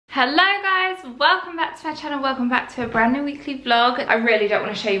Hello guys, welcome back to my channel, welcome back to a brand new weekly vlog. I really don't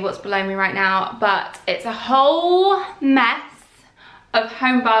want to show you what's below me right now, but it's a whole mess of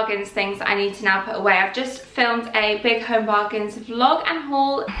home bargains, things that I need to now put away. I've just filmed a big home bargains vlog and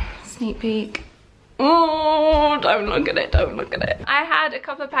haul. Sneak peek. Oh, don't look at it, don't look at it. I had a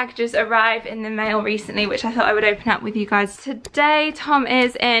couple of packages arrive in the mail recently, which I thought I would open up with you guys today. Tom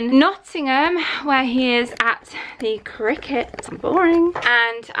is in Nottingham, where he is at the cricket. Boring.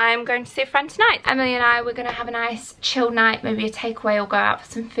 And I'm going to see a friend tonight. Emily and I, we're going to have a nice chill night, maybe a takeaway or go out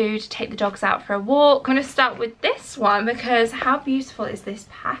for some food, take the dogs out for a walk. I'm going to start with this one because how beautiful is this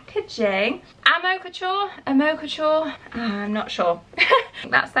packaging? Amo Couture? I'm not sure.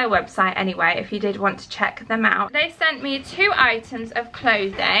 That's their website anyway, if you did want to check them out. They sent me 2 items of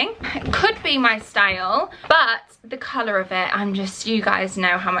clothing. It could be my style, but the colour of it, I'm just, you guys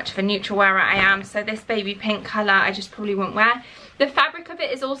know how much of a neutral wearer I am, so this baby pink colour I just probably won't wear. The fabric of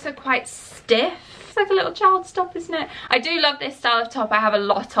it is also quite stiff. It's like a little child's top, isn't it? I do love this style of top. I have a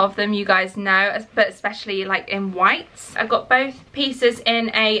lot of them, you guys know, but especially like in whites. I've got both pieces in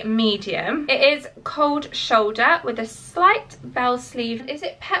a medium. It is cold shoulder with a slight bell sleeve. Is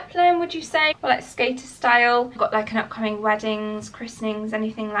it peplum, would you say? Or like skater style. I've got like an upcoming weddings, christenings,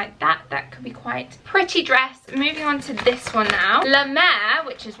 anything like that. That could be quite pretty dress. Moving on to this one now. La Mer,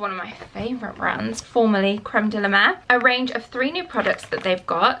 which is one of my favourite brands, formerly Creme de la Mer. A range of 3 new products that they've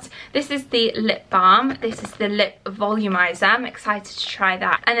got. This is the lip balm. This is the lip volumizer. I'm excited to try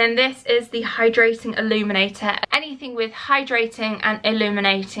that. And then this is the hydrating illuminator. Anything with hydrating and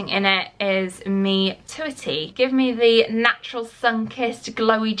illuminating in it is me to a T. Give me the natural sun-kissed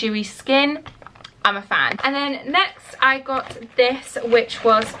glowy dewy skin. I'm a fan. And then next I got this, which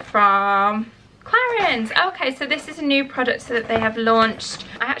was from Clarins. Okay, so this is a new product that they have launched.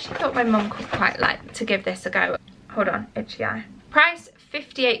 I actually thought my mum could quite like to give this a go. Hold on, itchy eye. Price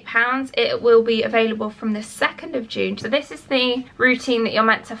 £58. It will be available from the 2nd of June. So this is the routine that you're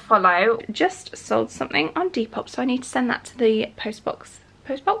meant to follow. Just sold something on Depop, so I need to send that to the post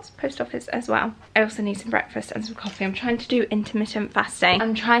office as well. I also need some breakfast and some coffee. I'm trying to do intermittent fasting.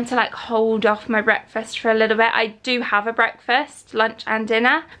 I'm trying to like hold off my breakfast for a little bit. I do have a breakfast, lunch and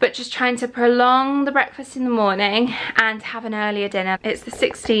dinner, but just trying to prolong the breakfast in the morning and have an earlier dinner. It's the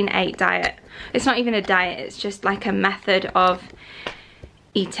 16-8 diet. It's not even a diet, it's just like a method of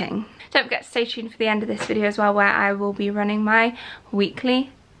eating. Don't forget to stay tuned for the end of this video as well, where I will be running my weekly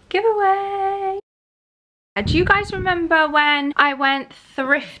giveaway. Do you guys remember when I went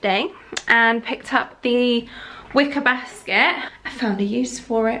thrifting and picked up the wicker basket? I found a use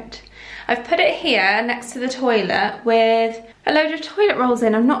for it. I've put it here next to the toilet with a load of toilet rolls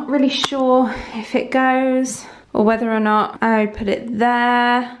in. I'm not really sure if it goes or whether or not I put it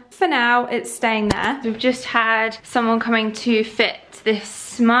there. For now, it's staying there. We've just had someone coming to fit this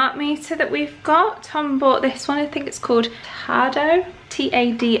smart meter that we've got. Tom bought this one, I think it's called Tado,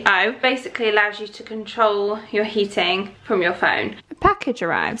 T-A-D-O. Basically allows you to control your heating from your phone. A package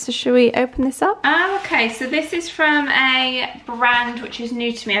arrived, so should we open this up? Okay, so this is from a brand which is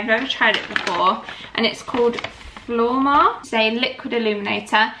new to me. I've never tried it before, and it's called Flormar. It's a liquid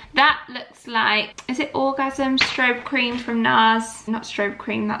illuminator. That looks like, is it Orgasm Strobe Cream from NARS? Not Strobe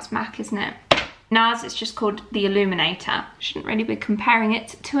Cream, that's MAC, isn't it? NARS, it's just called the Illuminator. Shouldn't really be comparing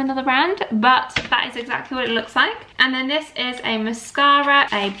it to another brand, but that is exactly what it looks like. And then this is a mascara,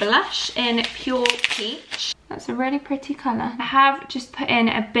 a blush in Pure Peach. That's a really pretty colour. I have just put in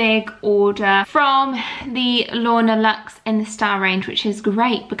a big order from the Lorna Luxe in the Star range, which is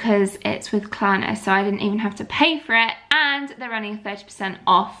great because it's with Klarna, so I didn't even have to pay for it, and they're running 30%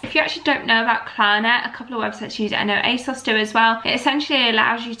 off. If you actually don't know about Klarna, a couple of websites use it. I know ASOS do as well. It essentially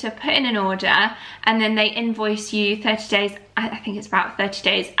allows you to put in an order and then they invoice you 30 days, I think it's about 30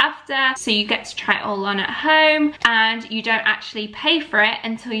 days after, so you get to try it all on at home and you don't actually pay for it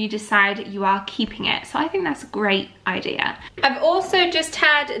until you decide you are keeping it. So I think that's a great idea. I've also just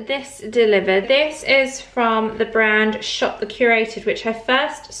had this delivered. This is from the brand Shop the Curated, which I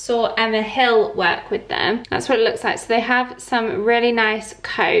first saw Emma Hill work with them. That's what it looks like. So they have some really nice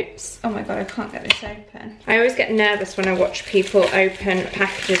coats. Oh my god, I can't get this open. I always get nervous when I watch people open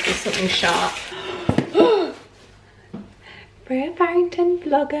packages with something sharp. Freya Farrington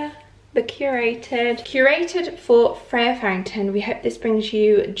blogger, the curated for Freya Farrington. We hope this brings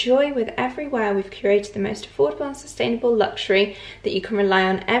you joy with every wear. We've curated the most affordable and sustainable luxury that you can rely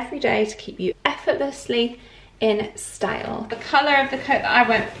on every day to keep you effortlessly in style. The colour of the coat that I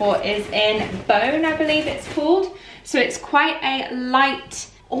went for is in Bone, I believe it's called. So it's quite a light,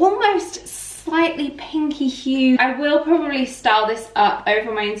 almost slightly pinky hue. I will probably style this up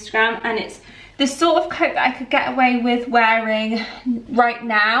over my Instagram, and it's the sort of coat that I could get away with wearing right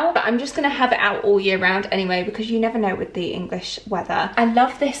now, but I'm just gonna have it out all year round anyway, because you never know with the English weather. I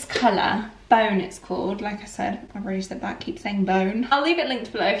love this colour. Bone it's called. Like I said, I raised it back, keep saying bone. I'll leave it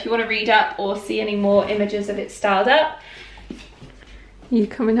linked below if you want to read up or see any more images of it styled up. You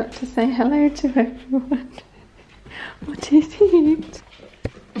coming up to say hello to everyone? What is it?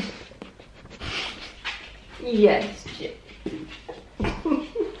 Yes, Jim.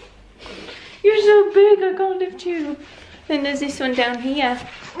 You're so big, I can't lift you. Then there's this one down here.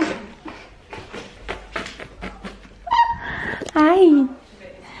 Hi.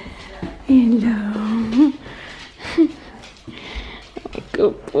 Hello.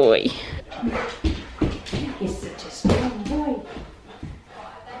 Good boy. He's such a strong boy.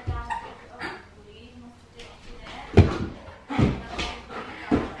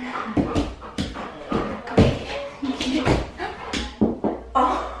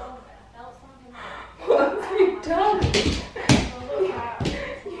 Oh, what have you done?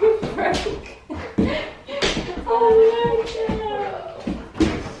 You broke. Oh no.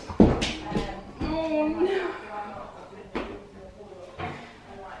 Oh no.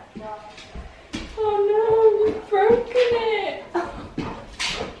 Oh no, you've broken it.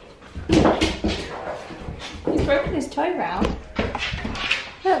 He's broken his toe round.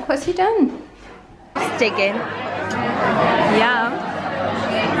 Look, what's he done? He's digging. Yum.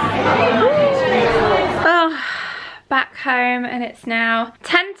 Oh, back home, and it's now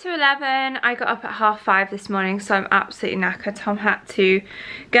 10 to 11. I got up at 5:30 this morning, so I'm absolutely knackered. Tom had to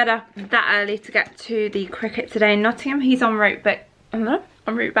get up that early to get to the cricket today in Nottingham. He's en route back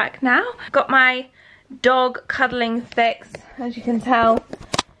now. Got my dog cuddling fix, as you can tell,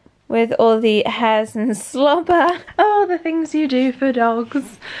 with all the hairs and slobber. Oh, the things you do for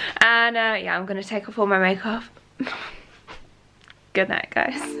dogs. And yeah, I'm gonna take off all my makeup. Good night,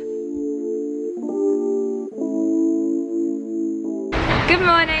 guys. Good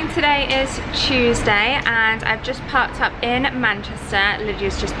morning, today is Tuesday and I've just parked up in Manchester.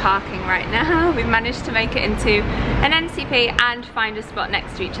 Lydia's just parking right now. We've managed to make it into an NCP and find a spot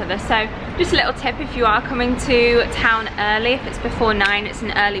next to each other. So just a little tip, if you are coming to town early, if it's before 9, it's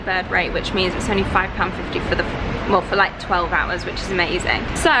an early bird rate, which means it's only £5.50 for the, well, for like 12 hours, which is amazing.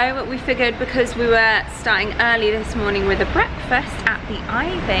 So we figured, because we were starting early this morning with a breakfast at the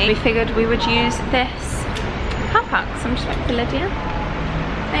Ivy, we figured we would use this car park. So I'm just waiting for Lydia.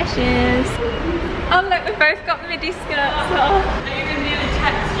 There she is. Oh look, we've both got midi skirts on. I even nearly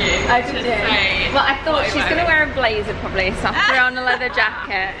text you. I did. Well, I thought she's going to wear a blazer probably, so I threw on a leather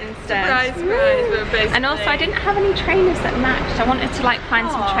jacket instead. Surprise, surprise, we're basically. And also I didn't have any trainers that matched. I wanted to like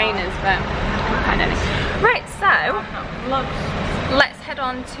find some trainers, but I couldn't find any. Right, so let's head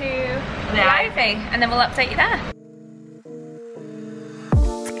on to the Ivy and then we'll update you there.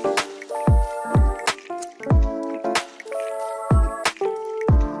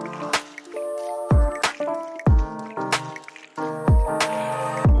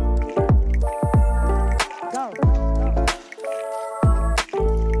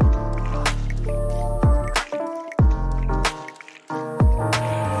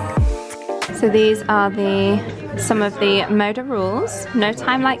 So these are some of the Moda rules. No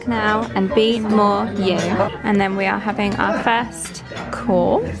time like now and be more you. And then we are having our first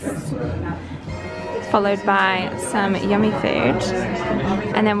course, followed by some yummy food.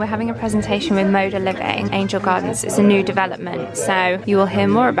 And then we're having a presentation with Moda Living, Angel Gardens. It's a new development, so you will hear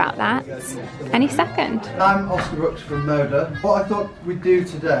more about that any second. I'm Oscar Brooks from Moda. What I thought we'd do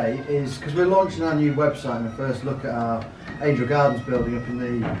today is, because we're launching our new website and a first look at our Angel Gardens building up in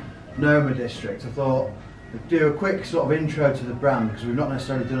the Noma district, I thought we'd do a quick sort of intro to the brand, because we've not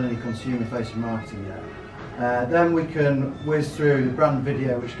necessarily done any consumer facing marketing yet. Then we can whiz through the brand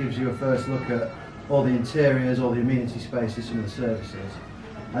video, which gives you a first look at all the interiors, all the amenity spaces, some of the services.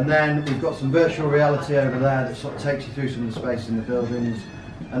 And then we've got some virtual reality over there that sort of takes you through some of the spaces in the buildings.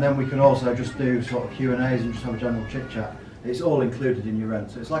 And then we can also just do sort of Q&As and just have a general chit chat. It's all included in your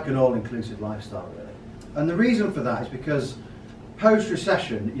rent, so it's like an all-inclusive lifestyle really. And the reason for that is because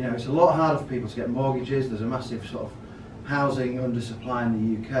post-recession, you know, it's a lot harder for people to get mortgages. There's a massive sort of housing undersupply in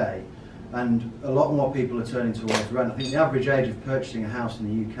the UK, and a lot more people are turning towards rent. I think the average age of purchasing a house in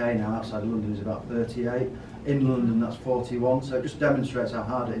the UK now outside of London is about 38. In London that's 41, so it just demonstrates how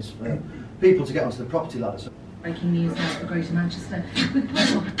hard it is for people to get onto the property ladder. Breaking news out for Greater Manchester.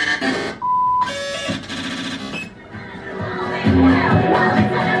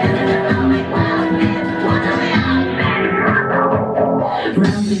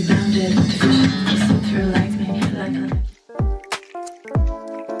 Rounded, rounded, artificial, through like me, like a...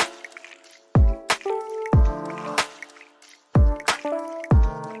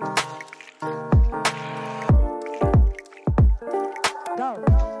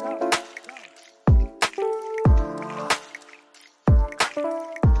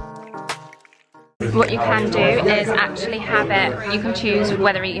 what you can do is actually have it, you can choose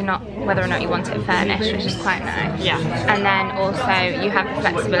whether or not you want it furnished, which is quite nice. Yeah. And then also you have the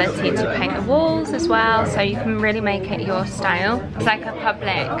flexibility to paint the walls as well, so you can really make it your style. It's like a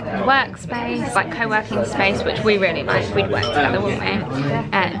public workspace, like co-working space, which we really like. We'd work together, wouldn't we?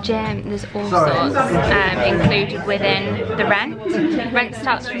 Gym, there's all sorts included within the rent. Rent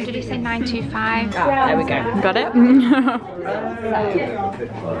starts from, did you say 925? There we go. Got it?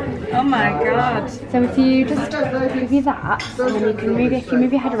 Oh my god. So if you just move that, and then you can move, if you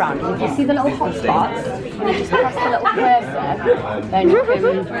move your head around, and if you see the little hot spots, and you just press the little cursor, then you can...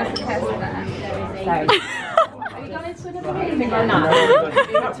 Where's the cursor there? So... Have you gone into another room?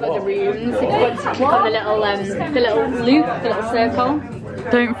 That's what the rooms, if you want to click on the little loop, the little circle.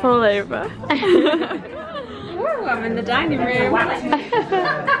 Don't fall over. Ooh, I'm in the dining room.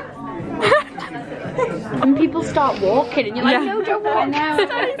 And people start walking and you're like, no, don't walk. I know.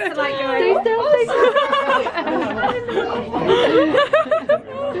 It's like going,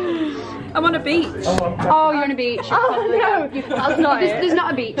 I'm on a beach. oh, you're on a beach. Oh no, that's not it. There's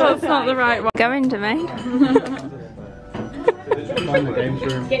not a beach. That's not the right one. Go in, Domain. Find the games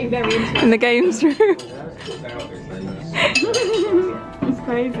room. Getting very into In the games room. It's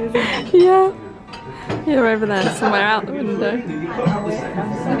crazy, isn't it? Yeah. You're over there somewhere out the window.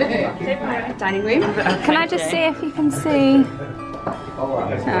 Dining room. Can I just see if you can see?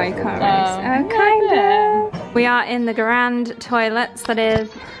 No, you can't really see. Oh, kind of. We are in the grand toilets, that is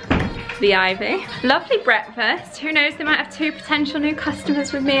the Ivy. Lovely breakfast. Who knows, they might have 2 potential new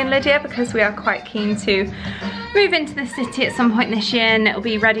customers with me and Lydia, because we are quite keen to move into the city at some point this year, and it'll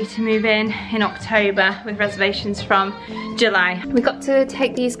be ready to move in October with reservations from July. We got to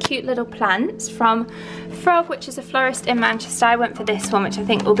take these cute little plants from Thrift, which is a florist in Manchester. I went for this one, which I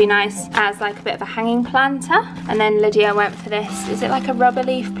think will be nice as like a bit of a hanging planter. And then Lydia went for this, is it like a rubber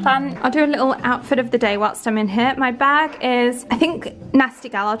leaf plant? I'll do a little outfit of the day whilst I'm in here. My bag is, I think, Nasty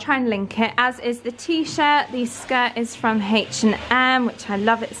Gal, I'll try and link it, as is the t-shirt. The skirt is from H&M, which I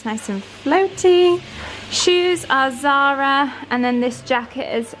love, it's nice and floaty. Shoes are Zara, and then this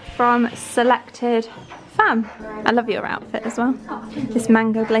jacket is from Selected Femme. I love your outfit as well. This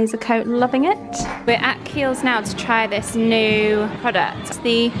mango blazer coat, loving it. We're at Kiehl's now to try this new product. It's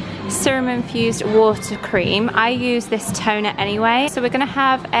the serum infused water cream. I use this toner anyway. So we're gonna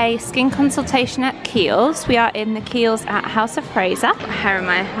have a skin consultation at Kiehl's. We are in the Kiehl's at House of Fraser. Hair in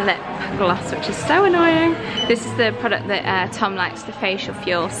my lip gloss, which is so annoying. This is the product that Tom likes, the facial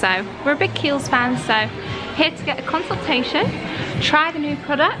fuel. So we're a big Kiehl's fan, so here to get a consultation, try the new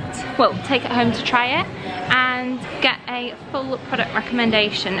product, well, take it home to try it, and get a full product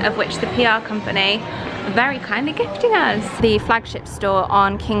recommendation, of which the PR company are very kindly gifting us. The flagship store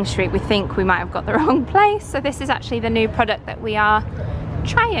on King Street, we think we might have got the wrong place, so this is actually the new product that we are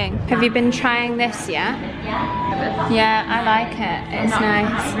trying. Have you been trying this yet? Yeah, I like it. It's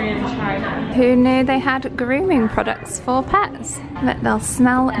nice. Who knew they had grooming products for pets? But they'll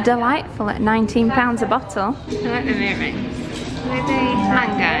smell delightful at £19 a bottle. I like the earrings. Are they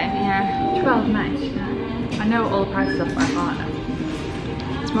mango? Yeah. 12 nice. I know all the prices off by heart.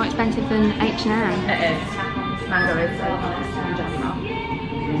 It's more expensive than H&M. It is. Mango is in general.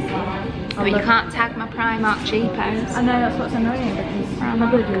 But you can't tag my Primark cheapos. I know, that's what's annoying, because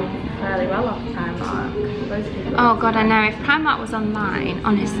probably do fairly well off Primark. Oh god, I know. If Primark was online,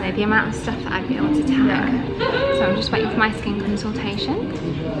 honestly, the amount of stuff that I'd be able to tag. So I'm just waiting for my skin consultation.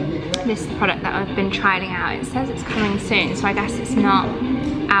 This is the product that I've been trialing out. It says it's coming soon, so I guess it's not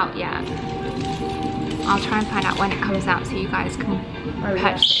out yet. I'll try and find out when it comes out so you guys can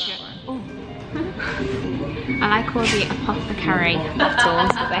purchase it. Oh. I like all the apothecary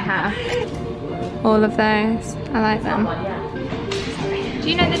bottles that they have. All of those. I like them. Do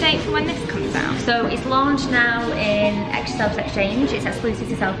you know the date for when this comes out? So it's launched now in Extra Self Exchange. It's exclusive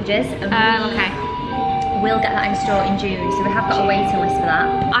to Selfridges. Okay. We'll get that in store in June, so we have got a waiting list for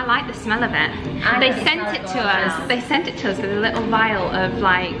that. I like the smell of it. They sent it to us. They sent it to us with a little vial of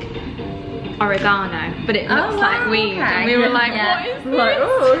like oregano, but it looks like weed, and we were like, what is this? Like,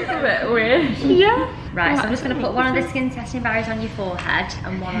 oh, it's a bit weird. Yeah. Right, so I'm just going to put one of the skin testing barriers on your forehead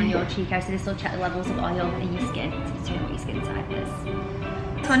and one on your cheek area, so this will check the levels of oil in your skin to determine what your skin type is.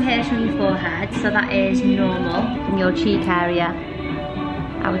 This one here is from your forehead, so that is normal. From your cheek area,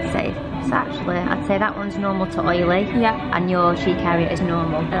 I would say, so actually, I'd say that one's normal to oily. Yeah. And your cheek area is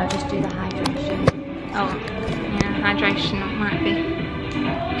normal. And I'll just do the hydration. Oh, yeah, hydration might be.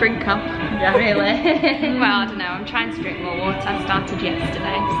 Drink up. Yeah, really? Well, I don't know, I'm trying to drink more water. I started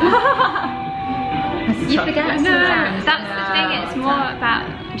yesterday, so. You forget No, that's the thing, it's more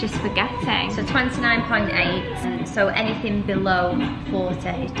about just forgetting. So 29.8, so anything below 40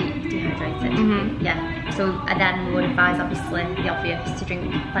 is dehydrated. Yeah, so and then we would advise obviously the obvious to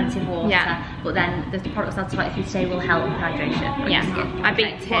drink plenty of water, but then the products I'll talk you today will help with hydration. Yeah, I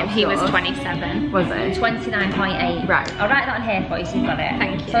beat him, he was 27. Was it? 29.8. Right. I'll write that on here for you so you've got it.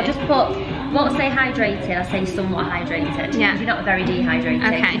 Thank you. So I'll just put, won't say hydrated, I'll say somewhat hydrated. Yeah. Because you're not very dehydrated.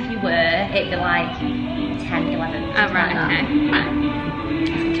 Okay. If you were, it'd be like 10, 11. Oh, right, okay. Right.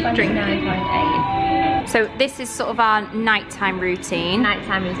 29.8. So this is sort of our nighttime routine.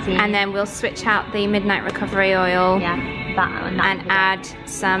 Nighttime routine. And then we'll switch out the midnight recovery oil. Yeah. And add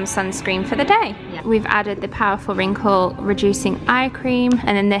some sunscreen for the day. Yeah. We've added the powerful wrinkle reducing eye cream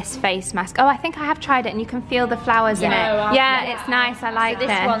and then this face mask. Oh, I think I have tried it and you can feel the flowers in it. Yeah, it's nice. I like this.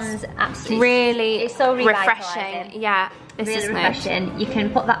 This one's absolutely really it's so refreshing. Yeah. This really is refreshing. You can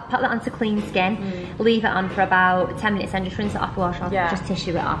put that onto clean skin, leave it on for about 10 minutes and just rinse it off, wash off, just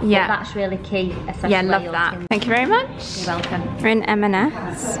tissue it off. Yeah. But that's really key, especially love that. Thank you very much. You're welcome. We're in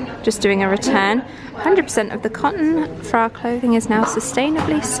M&S, just doing a return. 100% of the cotton for our clothing is now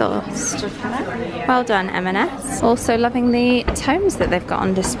sustainably sourced. Well done, M&S. Also loving the tomes that they've got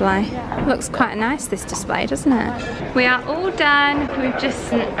on display. Looks quite nice, this display, doesn't it? We are all done. We're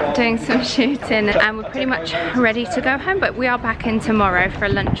just doing some shooting and we're pretty much ready to go home, but we are back in tomorrow for a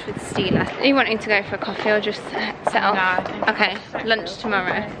lunch with Steela. Are you wanting to go for a coffee or just set off? No. Okay, lunch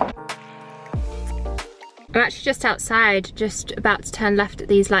tomorrow. I'm actually just outside, just about to turn left at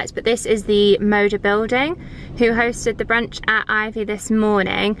these lights, but this is the Moda building who hosted the brunch at Ivy this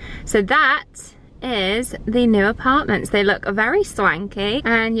morning. So that is the new apartments. They look very swanky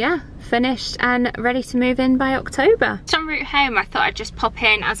and yeah, finished and ready to move in by October. En route home, I thought I'd just pop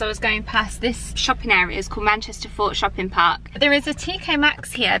in as I was going past this shopping area. It's called Manchester Fort Shopping Park. There is a TK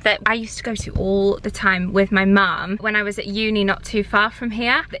Maxx here that I used to go to all the time with my mum when I was at uni not too far from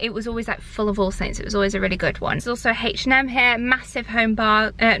here. It was always like full of All Saints. It was always a really good one. There's also H&M here, massive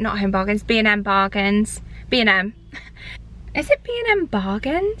not home bargains, B&M bargains. B&M. Is it B&M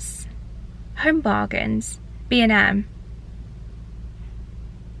bargains? Home bargains, B&M.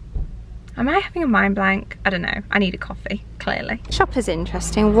 Am I having a mind blank? I don't know. I need a coffee, clearly. Shop is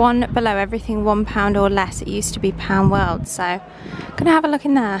interesting. One below everything £1 or less. It used to be Pound World, so I'm gonna have a look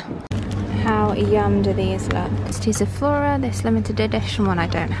in there. How yum do these look? This is a Flora, this limited edition one I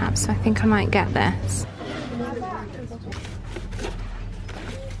don't have, so I think I might get this.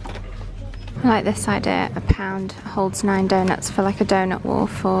 I like this idea, £1 holds 9 donuts for like a donut wall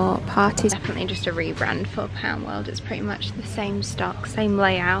for parties. Definitely just a rebrand for Pound World. It's pretty much the same stock, same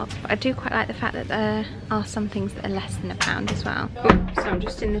layout. But I do quite like the fact that there are some things that are less than £1 as well. Ooh, so I'm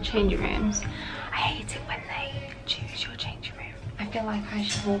just in the changing rooms. I hate it when they choose your changing room. I feel like I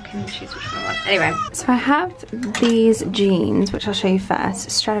should walk in and choose which one I want. Anyway, so I have these jeans, which I'll show you first.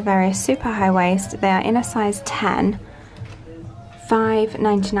 Stradivarius super high waist. They are in a size 10.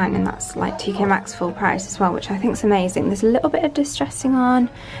 $5.99 and that's like TK Maxx full price as well, which I think is amazing. There's a little bit of distressing on.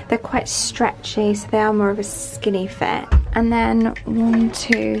 They're quite stretchy, so they are more of a skinny fit. And then 1,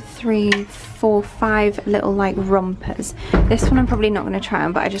 2, 3, 4, 5 little like rompers. This one I'm probably not going to try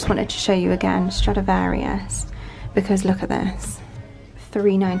on, but I just wanted to show you again Stradivarius because look at this,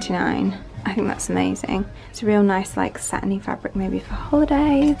 $3.99. I think that's amazing. It's a real nice like satiny fabric maybe for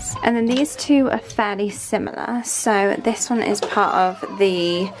holidays. And then these two are fairly similar. So this one is part of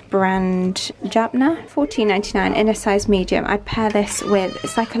the brand Jabna, $14.99 in a size medium. I'd pair this with,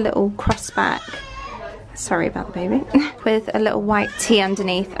 it's like a little crossback, sorry about the baby, with a little white tee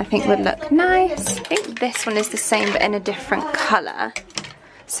underneath. I think would look nice. I think this one is the same but in a different colour.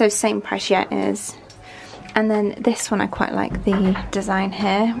 So same price, yeah it is. And then this one I quite like the design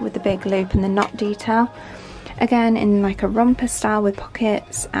here with the big loop and the knot detail. Again in like a romper style with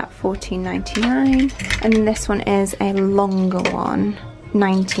pockets at $14.99. And then this one is a longer one,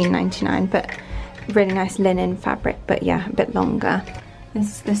 $19.99, but really nice linen fabric, but yeah, a bit longer.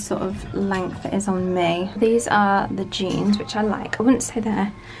 This is the sort of length that is on me. These are the jeans, which I like. I wouldn't say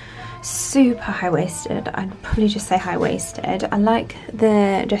they're super high-waisted, I'd probably just say high-waisted. I like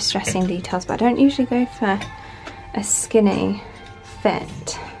the distressing details, but I don't usually go for a skinny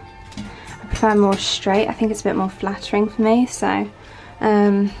fit. I prefer more straight. I think it's a bit more flattering for me, so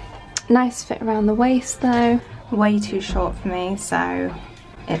nice fit around the waist though. Way too short for me, so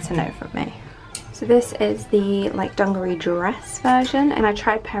it's a no from me. So this is the like dungaree dress version, and I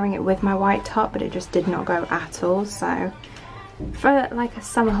tried pairing it with my white top, but it just did not go at all, so for like a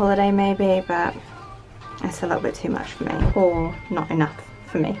summer holiday maybe, but it's a little bit too much for me, or not enough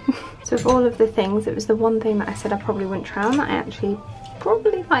for me. So of all of the things, it was the one thing that I said I probably wouldn't try on that I actually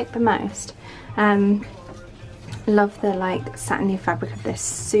probably like the most. Love the like satiny fabric of this,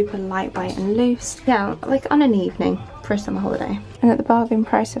 super lightweight and loose. Yeah, like on an evening for a summer holiday. And at the bargain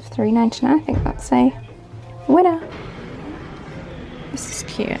price of £3.99, I think that's a winner. This is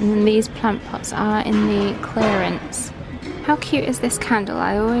cute, and then these plant pots are in the clearance. How cute is this candle?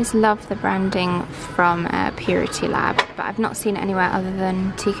 I always love the branding from Purity Lab, but I've not seen it anywhere other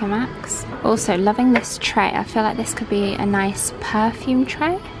than TK Maxx. Also loving this tray. I feel like this could be a nice perfume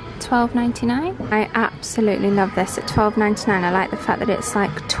tray. £12.99. I absolutely love this at £12.99. I like the fact that it's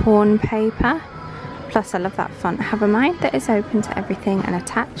like torn paper. Plus I love that font. Have a mind that is open to everything and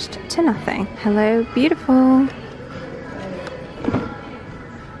attached to nothing. Hello, beautiful.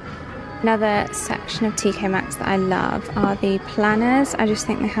 Another section of TK Maxx that I love are the planners. I just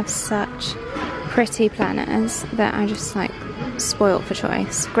think they have such pretty planners that I just like spoiled for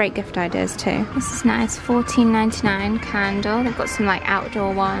choice. Great gift ideas too. This is nice, £14.99 candle. They've got some like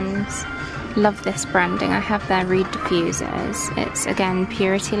outdoor ones. Love this branding. I have their reed diffusers. It's again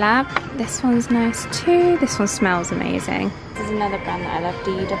Purity Lab. This one's nice too. This one smells amazing. This is another brand that I love,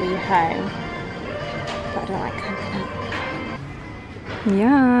 DW Home. But I don't like coconut.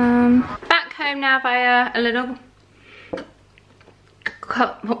 Yum. Back home now via a little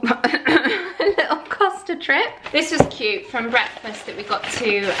Costa trip. This was cute from breakfast that we got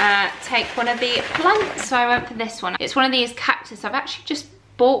to take one of the plants, so I went for this one. It's one of these cactus. I've actually just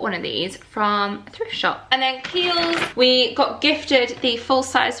bought one of these from a thrift shop. And then Kiehl's, we got gifted the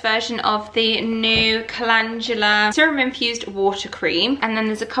full-size version of the new calendula serum infused water cream. And then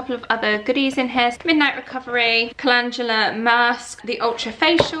there's a couple of other goodies in here. Midnight Recovery, calendula mask, the ultra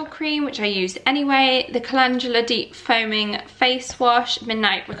facial cream, which I use anyway, the calendula deep foaming face wash,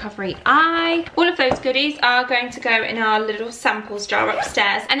 Midnight Recovery eye. All of those goodies are going to go in our little samples jar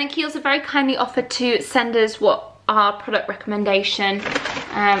upstairs. And then Kiehl's have very kindly offered to send us what our product recommendation.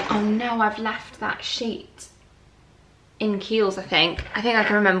 Oh no, I've left that sheet in Kiehl's, I think. I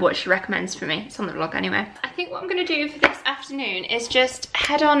can remember what she recommends for me. It's on the vlog anyway. I think what I'm gonna do for this afternoon is just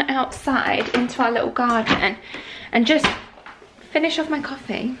head on outside into our little garden and just finish off my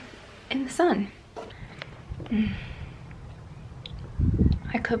coffee in the sun.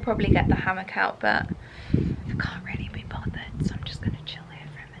 I could probably get the hammock out, but I can't really be bothered, so I'm just gonna chill here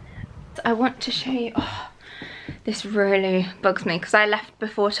for a minute. I want to show you, this really bugs me because I left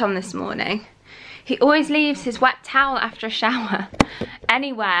before Tom this morning. He always leaves his wet towel after a shower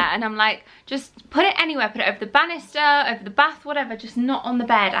anywhere, and I'm like, just put it anywhere, put it over the banister, over the bath, whatever, just not on the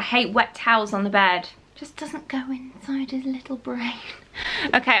bed. I hate wet towels on the bed. Just doesn't go inside his little brain.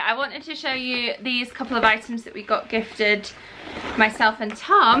 Okay, I wanted to show you these couple of items that we got gifted, myself and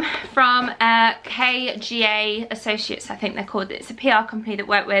Tom, from KGA Associates, I think they're called. It's a PR company that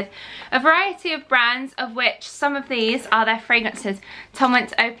work with a variety of brands, of which some of these are their fragrances. Tom went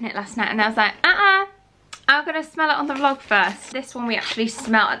to open it last night and I was like, I'm gonna smell it on the vlog first. This one we actually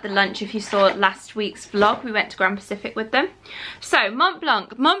smelled at the lunch. If you saw last week's vlog, we went to Grand Pacific with them. So Mont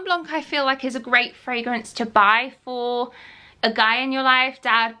Blanc. Mont Blanc I feel like is a great fragrance to buy for a guy in your life,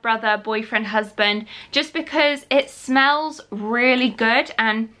 dad, brother, boyfriend, husband, just because it smells really good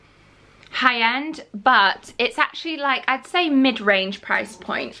and high-end, but it's actually like, I'd say mid-range price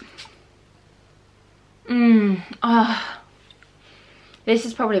point. This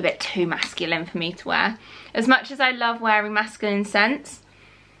is probably a bit too masculine for me to wear. As much as I love wearing masculine scents,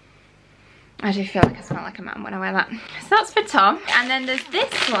 I do feel like I smell like a man when I wear that. So that's for Tom. And then there's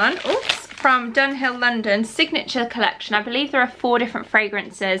this one, oops, from Dunhill London Signature Collection. I believe there are 4 different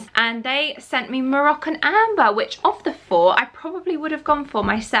fragrances, and they sent me Moroccan Amber, which of the 4 I probably would have gone for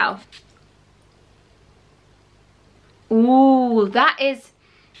myself. Ooh, that is,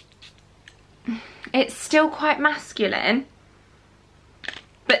 it's still quite masculine,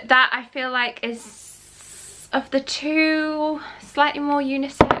 but that I feel like is, of the 2, slightly more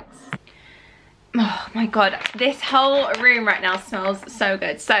unisex. Oh my god, this whole room right now smells so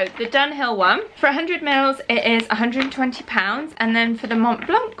good. So the Dunhill one, for 100 mils it is £120, and then for the Mont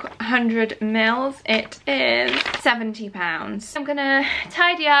Blanc 100 mils it is £70. I'm gonna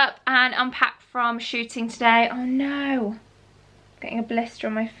tidy up and unpack from shooting today. Oh no, getting a blister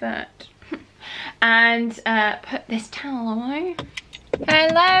on my foot. And put this towel away.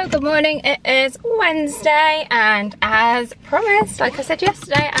 Hello, good morning. It is Wednesday, and as promised, like I said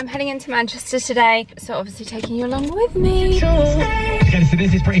yesterday, I'm heading into Manchester today, so obviously taking you along with me. Okay, so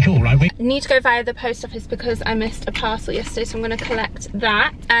this is pretty cool, right? I need to go via the post office because I missed a parcel yesterday, so I'm going to collect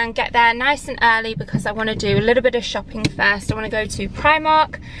that and get there nice and early because I want to do a little bit of shopping first. I want to go to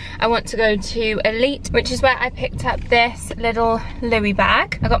Primark, I want to go to Elite, which is where I picked up this little Louis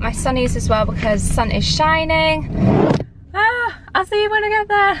bag. I got my sunnies as well because the sun is shining. I'll see you when I get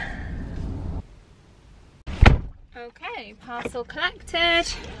there. Okay, parcel collected.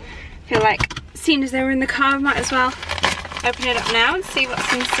 Feel like, seeing as they were in the car, I might as well open it up now and see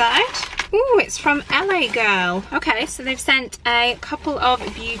what's inside. Ooh, it's from LA Girl. Okay, so they've sent a couple of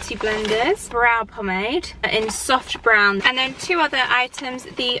beauty blenders, brow pomade in soft brown, and then 2 other items,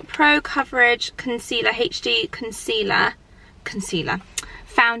 the Pro Coverage Concealer HD Concealer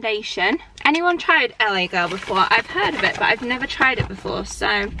Foundation. Anyone tried LA Girl before? I've heard of it, but I've never tried it before,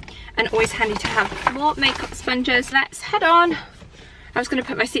 so, and always handy to have more makeup sponges. Let's head on. I was going to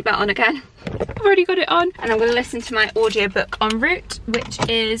put my seatbelt on again. I've already got it on. And I'm going to listen to my audiobook en route, which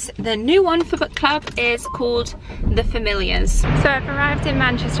is the new one for book club, is called The Familiars. So I've arrived in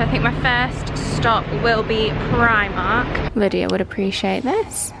Manchester. I think my first stop will be Primark. Lydia would appreciate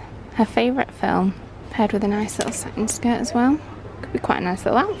this. Her favourite film, paired with a nice little satin skirt as well. Could be quite a nice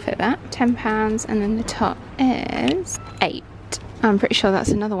little outfit, that. £10, and then the top is £8. I'm pretty sure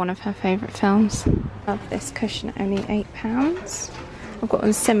that's another one of her favourite films. Love this cushion, only £8. I've got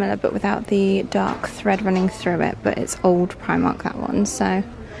one similar but without the dark thread running through it, but it's old Primark, that one, so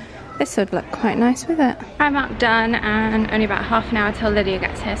this would look quite nice with it. Primark done, and only about half an hour till Lydia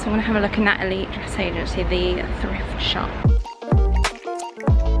gets here, so I'm going to have a look in that Elite Dress Agency, the thrift shop.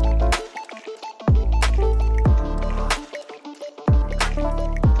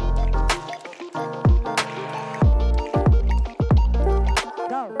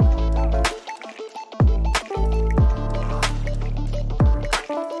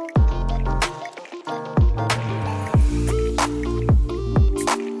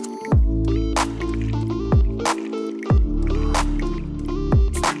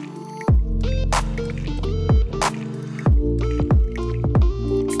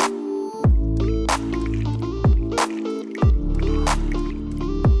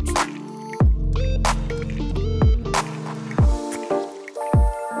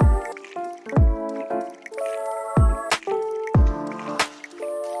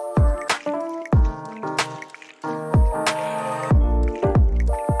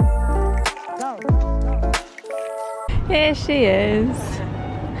 Here she is.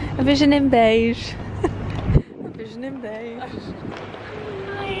 A vision in beige. A vision in beige.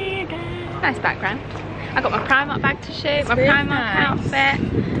 Nice background. I got my Primark bag to shoot, my Primark outfit,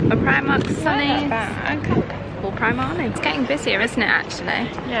 my Primark sunnies. All Primark. It's getting busier, isn't it, actually?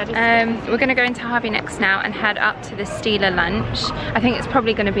 Yeah, we're going to go into Harvey next now and head up to the Steeler lunch. I think it's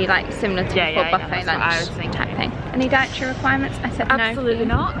probably going to be like similar to the full buffet lunch type thing. Any dietary requirements? I said no. Absolutely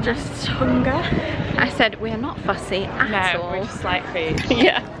not, just hunger. I said we are not fussy at all. We're just like food.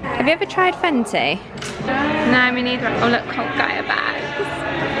 Yeah. Have you ever tried Fenty? No, me neither. Oh look, Cold Gaia bags.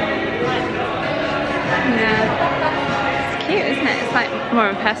 Yeah. It's cute, isn't it? It's like more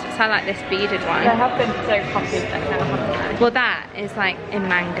in person. I like this beaded one. They have been so copied that now, haven't they? Well, that is like in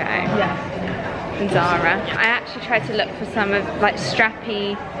Mango. Yeah. And Zara. I actually tried to look for some of like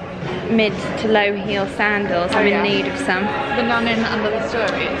strappy mid to low heel sandals. I'm in need of some. The none in Under the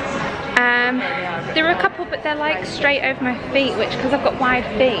Stories. There are a couple, but they're like straight over my feet, which, because I've got wide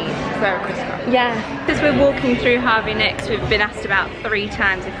feet. Very crisscross. Yeah. Because we're walking through Harvey Nicks, we've been asked about 3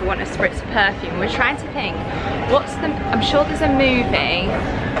 times if we want a spritz of perfume. We're trying to think, what's the, I'm sure there's a movie.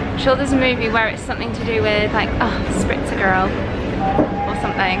 I'm sure there's a movie where it's something to do with like, oh, spritz a girl. Or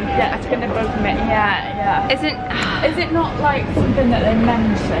something. Yeah, I think they've both met. Yeah, yeah. Is it not like something that they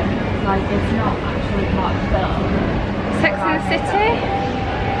mention? Like it's not actually part of the film. Sex and the City?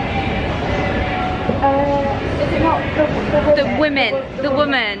 Is it not the women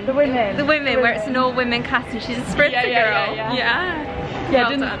where it's an all-women cast and she's a spritzer girl. Yeah,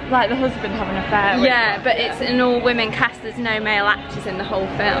 didn't like the husband have an affair with her? But it's an all-women cast. There's no male actors in the whole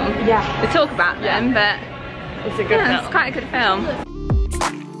film. Yeah, they talk about them, but it's a good film. It's quite a good film.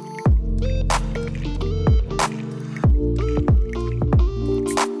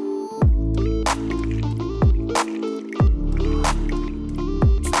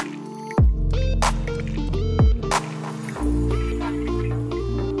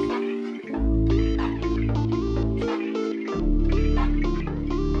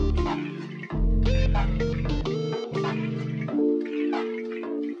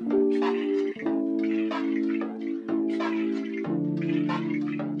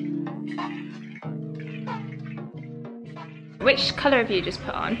 Which colour have you just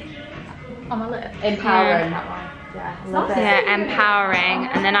put on? On my lip. Empowering. Yeah, empowering.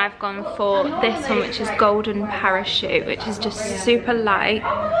 And then I've gone for this one, which is Golden Parachute, which is just super light,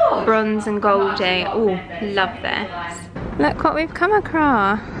 bronze and goldy. Oh, love this. Look what we've come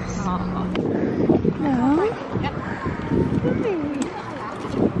across. Hello.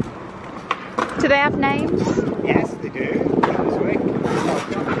 Do they have names? Yes, they do.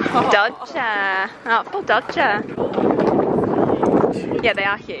 Dodger. Oh, Dodger. Yeah, they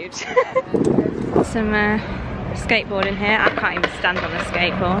are huge. Some skateboarding here. I can't even stand on a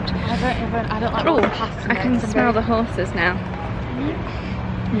skateboard. I don't like Oh, I can smell the horses now.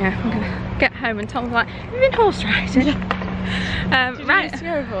 Yeah, I'm gonna get home and Tom's like, have you been horse riding? Right. Did you used to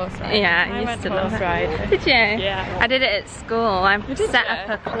go horse riding? Yeah, I I used went to love horse it. riding. Did you? Yeah. I did it at school. I set up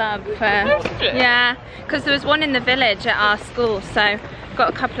a club for, yeah, because there was one in the village at our school, so got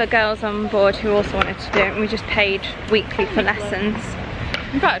a couple of girls on board who also wanted to do it, and we just paid weekly for lessons.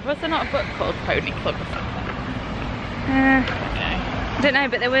 In fact, was there not a book called Pony Club or something? I don't know,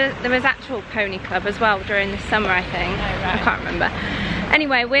 but there was actual pony club as well during the summer, I think. Oh, right. I can't remember.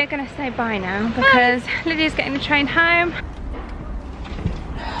 Anyway, we're gonna say bye now because Lydia's getting the train home.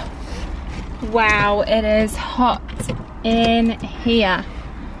 Wow, it is hot in here.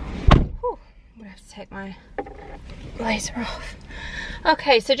 Whew, I'm gonna have to take my blazer off.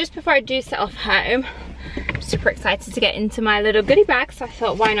 Okay, so just before I do set off home, I'm super excited to get into my little goodie bag, so I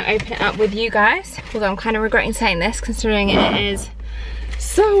thought why not open it up with you guys. Although I'm kind of regretting saying this considering it is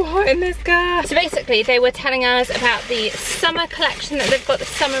so hot in this car. So basically they were telling us about the summer collection, that they've got the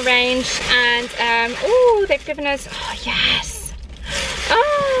summer range, and oh, they've given us, oh yes.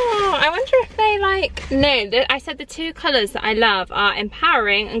 Oh, I wonder if they like, no, I said the two colours that I love are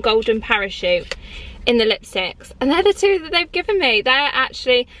Empowering and Golden Parachute in the lipsticks, and they're the two that they've given me. They're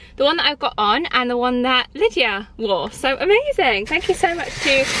actually the one that I've got on and the one that Lydia wore, so amazing. Thank you so much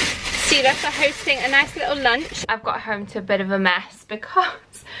to Stila for hosting a nice little lunch. I've got home to a bit of a mess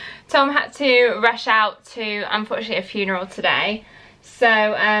because Tom had to rush out to, unfortunately, a funeral today.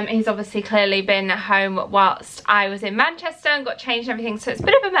 So he's obviously clearly been home whilst I was in Manchester and got changed and everything, so it's a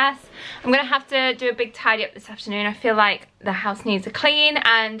bit of a mess. I'm gonna have to do a big tidy up this afternoon. I feel like the house needs a clean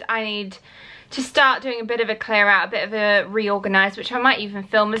and I need to start doing a bit of a clear out, a bit of a reorganise, which I might even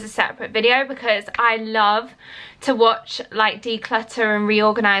film as a separate video because I love to watch like declutter and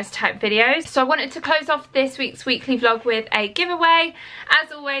reorganise type videos. So I wanted to close off this week's weekly vlog with a giveaway.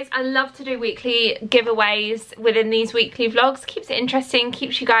 As always, I love to do weekly giveaways within these weekly vlogs. Keeps it interesting,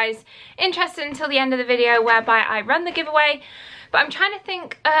 keeps you guys interested until the end of the video whereby I run the giveaway. But I'm trying to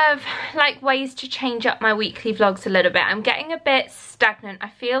think of like ways to change up my weekly vlogs a little bit. I'm getting a bit stagnant. I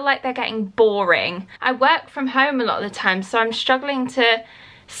feel like they're getting boring. I work from home a lot of the time, so I'm struggling to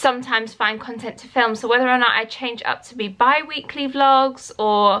sometimes find content to film. So whether or not I change up to be bi-weekly vlogs,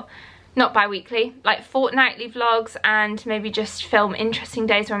 or not bi-weekly, like fortnightly vlogs, and maybe just film interesting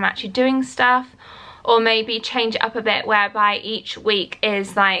days where I'm actually doing stuff, or maybe change it up a bit whereby each week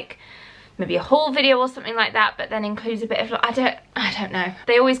is like maybe a haul video or something like that, but then includes a bit of, I don't know.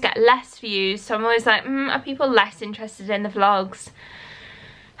 They always get less views, so I'm always like, are people less interested in the vlogs?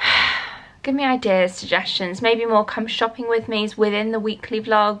 Give me ideas, suggestions. Maybe more come shopping with me's within the weekly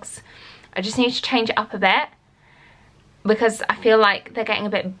vlogs. I just need to change it up a bit because I feel like they're getting a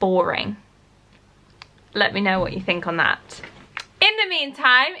bit boring. Let me know what you think on that. In the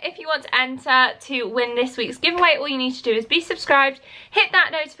meantime, if you want to enter to win this week's giveaway, all you need to do is be subscribed, hit that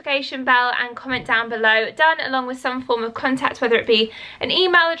notification bell and comment down below, done along with some form of contact, whether it be an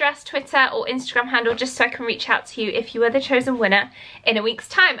email address, Twitter or Instagram handle, just so I can reach out to you if you are the chosen winner in a week's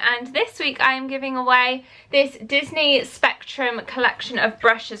time. And this week I am giving away this Disney Spectrum collection of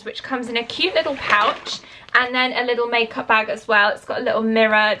brushes, which comes in a cute little pouch and then a little makeup bag as well. It's got a little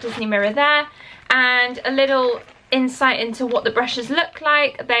mirror, Disney mirror there, and a little insight into what the brushes look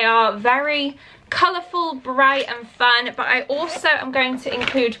like. They are very colourful, bright and fun, but I also am going to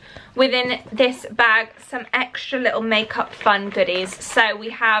include within this bag some extra little makeup fun goodies. So we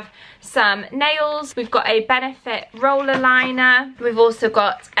have some nails, we've got a Benefit roller liner, we've also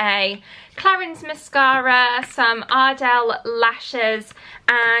got a Clarins mascara, some Ardell lashes,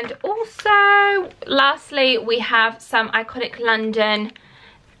 and also lastly we have some Iconic London,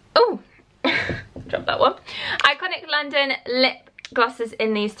 drop that one, Iconic London lip glosses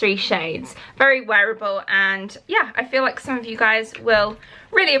in these 3 shades. Very wearable, and yeah, I feel like some of you guys will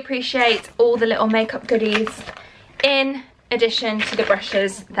really appreciate all the little makeup goodies in addition to the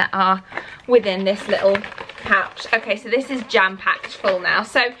brushes that are within this little pouch. Okay, so this is jam-packed full now,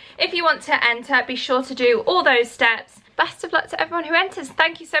 so if you want to enter, be sure to do all those steps. Best of luck to everyone who enters.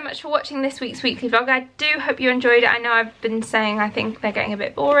 Thank you so much for watching this week's weekly vlog. I do hope you enjoyed it. I know I've been saying I think they're getting a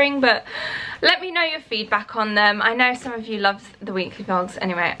bit boring, but let me know your feedback on them. I know some of you love the weekly vlogs.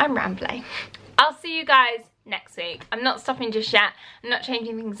 Anyway, I'm rambling. I'll see you guys next week. I'm not stopping just yet. I'm not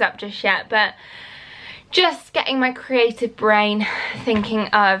changing things up just yet, but just getting my creative brain thinking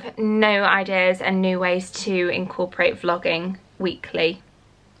of new ideas and new ways to incorporate vlogging weekly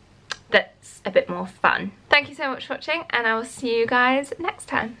that it's a bit more fun. Thank you so much for watching, and I will see you guys next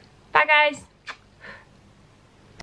time. Bye guys.